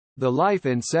The Life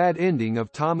and Sad Ending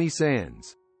of Tommy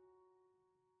Sands.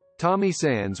 Tommy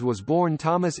Sands was born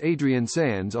Thomas Adrian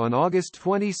Sands on August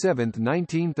 27,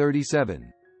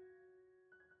 1937.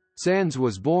 Sands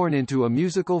was born into a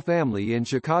musical family in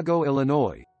Chicago,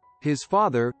 Illinois. His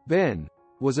father, Ben,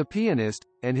 was a pianist,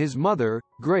 and his mother,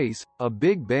 Grace, a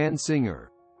big band singer.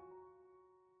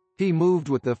 He moved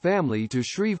with the family to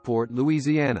Shreveport,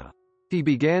 Louisiana. He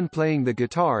began playing the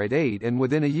guitar at 8 and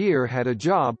within a year had a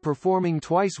job performing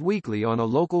twice weekly on a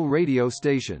local radio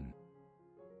station.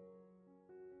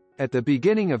 At the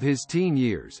beginning of his teen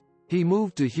years, he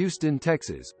moved to Houston,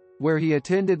 Texas, where he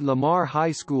attended Lamar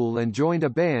High School and joined a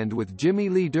band with Jimmy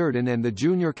Lee Durden and the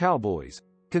Junior Cowboys,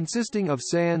 consisting of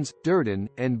Sands, Durden,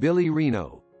 and Billy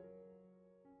Reno.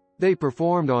 They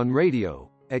performed on radio,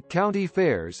 at county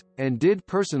fairs, and did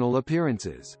personal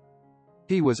appearances.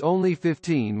 He was only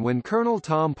 15 when Colonel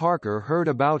Tom Parker heard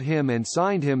about him and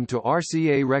signed him to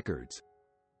RCA Records.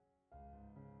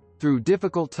 Through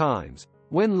difficult times,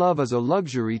 when love is a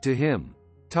luxury to him,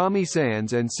 Tommy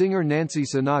Sands and singer Nancy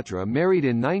Sinatra married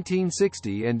in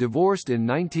 1960 and divorced in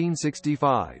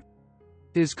 1965.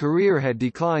 His career had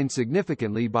declined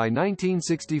significantly by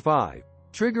 1965,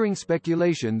 triggering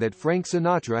speculation that Frank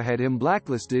Sinatra had him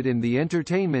blacklisted in the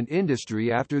entertainment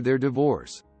industry after their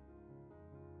divorce.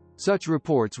 Such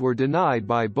reports were denied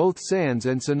by both Sands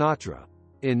and Sinatra.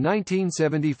 In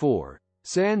 1974,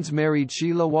 Sands married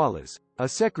Sheila Wallace, a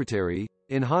secretary,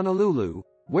 in Honolulu,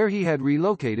 where he had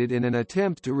relocated in an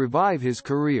attempt to revive his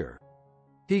career.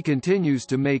 He continues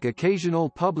to make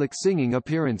occasional public singing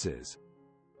appearances.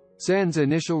 Sands'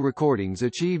 initial recordings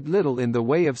achieved little in the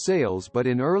way of sales, but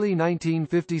in early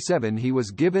 1957 he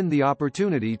was given the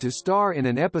opportunity to star in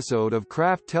an episode of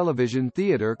Kraft Television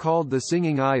Theater called The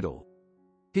Singing Idol.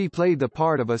 He played the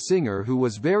part of a singer who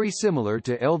was very similar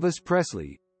to Elvis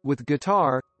Presley, with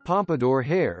guitar, pompadour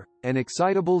hair, and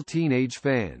excitable teenage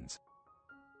fans.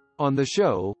 On the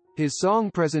show, his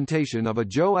song presentation of a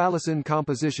Joe Allison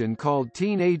composition called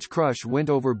Teenage Crush went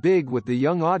over big with the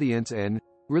young audience and,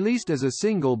 released as a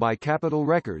single by Capitol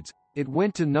Records, it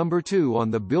went to number 2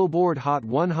 on the Billboard Hot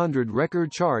 100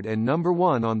 record chart and number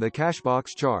 1 on the Cashbox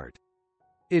chart.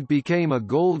 It became a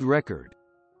gold record.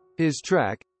 His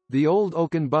track, The Old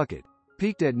Oaken Bucket,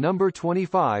 peaked at number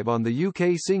 25 on the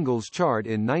UK singles chart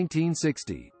in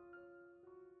 1960.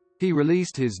 He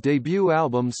released his debut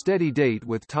album Steady Date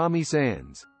with Tommy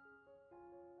Sands.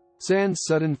 Sands'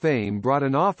 sudden fame brought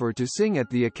an offer to sing at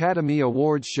the Academy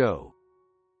Awards show.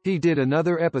 He did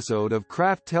another episode of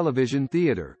Kraft Television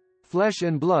Theater, Flesh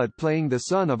and Blood, playing the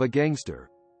son of a gangster.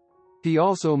 He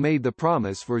also made the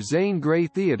promise for Zane Grey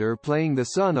Theater, playing the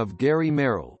son of Gary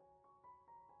Merrill.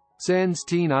 Sands'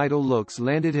 teen idol looks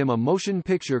landed him a motion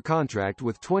picture contract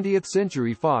with 20th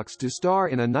Century Fox to star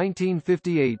in a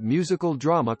 1958 musical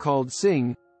drama called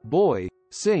Sing, Boy,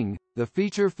 Sing, the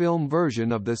feature film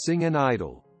version of The Singin'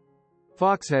 Idol.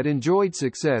 Fox had enjoyed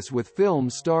success with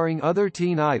films starring other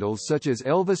teen idols such as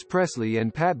Elvis Presley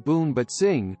and Pat Boone, but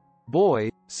Sing, Boy,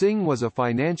 Sing was a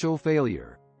financial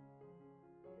failure.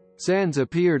 Sands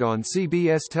appeared on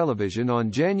CBS television on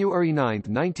January 9,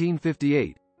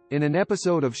 1958, in an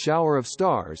episode of Shower of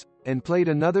Stars, and played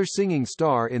another singing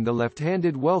star in The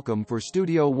Left-Handed Welcome for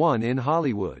Studio One in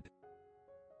Hollywood.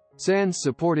 Sands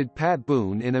supported Pat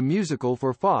Boone in a musical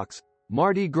for Fox,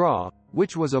 Mardi Gras,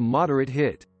 which was a moderate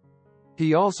hit.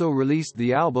 He also released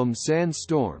the albums Sands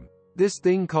Storm, This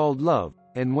Thing Called Love,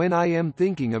 and When I Am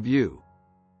Thinking of You.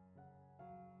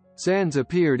 Sands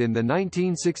appeared in the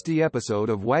 1960 episode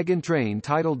of Wagon Train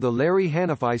titled The Larry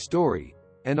Hannafy Story,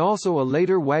 and also a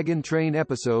later Wagon Train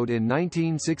episode in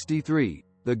 1963,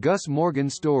 The Gus Morgan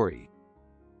Story.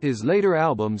 His later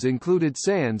albums included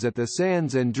Sands at the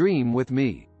Sands and Dream with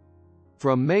Me.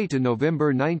 From May to November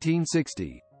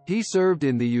 1960, he served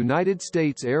in the United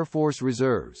States Air Force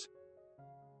Reserves.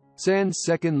 Sands'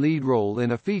 second lead role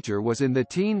in a feature was in the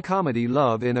teen comedy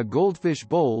Love in a Goldfish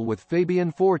Bowl with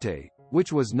Fabian Forte,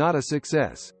 which was not a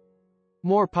success.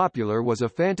 More popular was a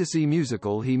fantasy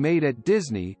musical he made at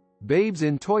Disney, Babes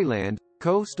in Toyland,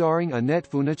 co-starring Annette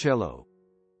Funicello.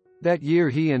 That year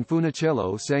he and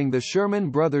Funicello sang the Sherman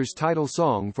Brothers title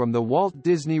song from the Walt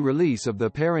Disney release of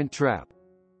The Parent Trap.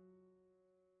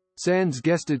 Sands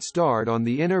guested starred on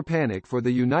The Inner Panic for the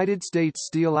United States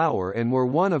Steel Hour and were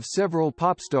one of several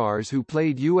pop stars who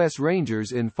played U.S.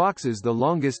 Rangers in Fox's The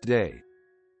Longest Day.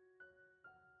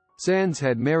 Sands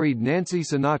had married Nancy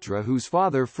Sinatra, whose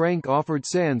father Frank offered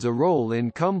Sands a role in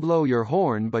Come Blow Your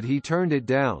Horn, but he turned it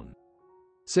down.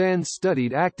 Sands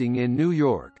studied acting in New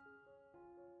York.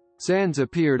 Sands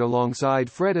appeared alongside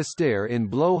Fred Astaire in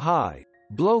Blow High,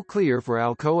 Blow Clear for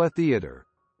Alcoa Theater.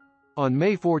 On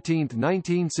May 14,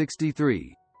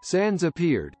 1963, Sands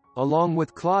appeared, along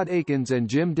with Claude Akins and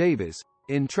Jim Davis,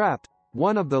 in Trapped,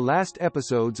 one of the last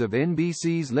episodes of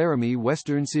NBC's Laramie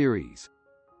Western series.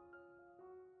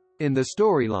 In the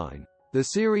storyline, the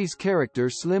series character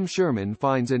Slim Sherman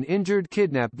finds an injured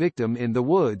kidnap victim in the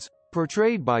woods,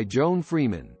 portrayed by Joan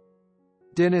Freeman.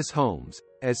 Dennis Holmes,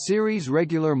 as series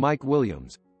regular Mike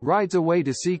Williams, rides away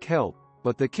to seek help,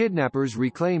 but the kidnappers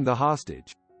reclaim the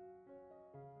hostage.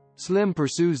 Slim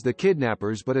pursues the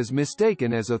kidnappers but is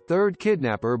mistaken as a third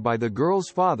kidnapper by the girl's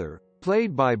father,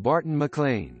 played by Barton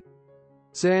McLean.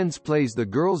 Sands plays the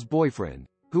girl's boyfriend,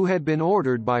 who had been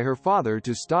ordered by her father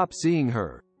to stop seeing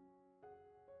her.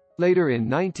 Later in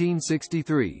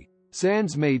 1963,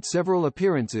 Sands made several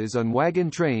appearances on Wagon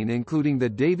Train, including the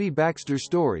Davy Baxter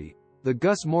Story, the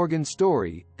Gus Morgan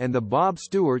Story, and the Bob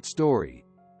Stewart Story.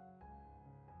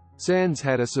 Sands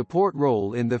had a support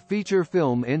role in the feature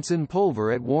film Ensign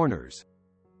Pulver at Warner's.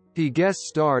 He guest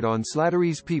starred on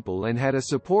Slattery's People and had a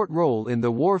support role in the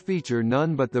war feature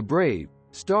None But the Brave,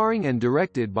 starring and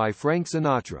directed by Frank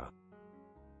Sinatra.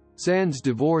 Sands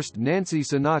divorced Nancy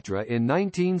Sinatra in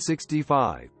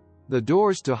 1965. The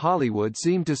doors to Hollywood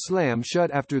seemed to slam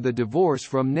shut after the divorce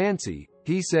from Nancy,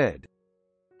 he said.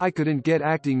 I couldn't get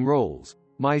acting roles.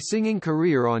 My singing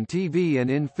career on TV and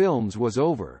in films was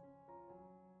over.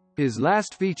 His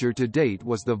last feature to date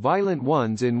was The Violent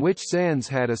Ones, in which Sands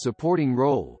had a supporting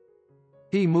role.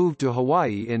 He moved to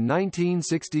Hawaii in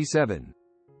 1967.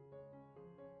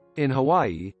 In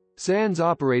Hawaii, Sands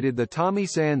operated the Tommy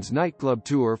Sands nightclub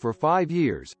tour for 5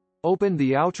 years, opened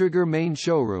the Outrigger main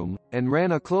showroom, and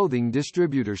ran a clothing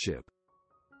distributorship.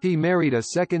 He married a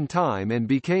second time and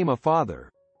became a father.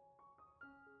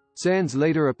 Sands'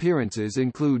 later appearances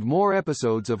include more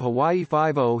episodes of Hawaii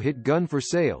Five-O hit Gun for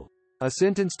Sale, A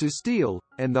Sentence to Steal,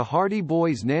 and the Hardy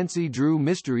Boys' Nancy Drew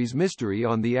Mysteries Mystery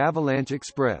on the Avalanche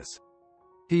Express.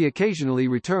 He occasionally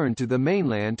returned to the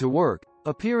mainland to work,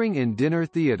 appearing in dinner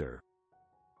theater.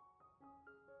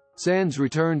 Sands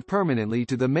returned permanently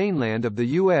to the mainland of the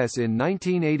U.S. in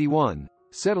 1981,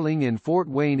 settling in Fort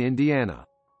Wayne, Indiana.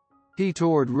 He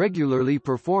toured regularly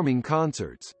performing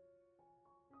concerts.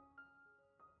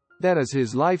 That is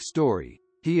his life story.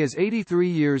 He is 83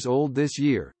 years old this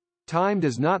year. Time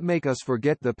does not make us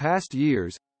forget the past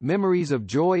years, memories of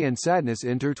joy and sadness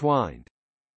intertwined.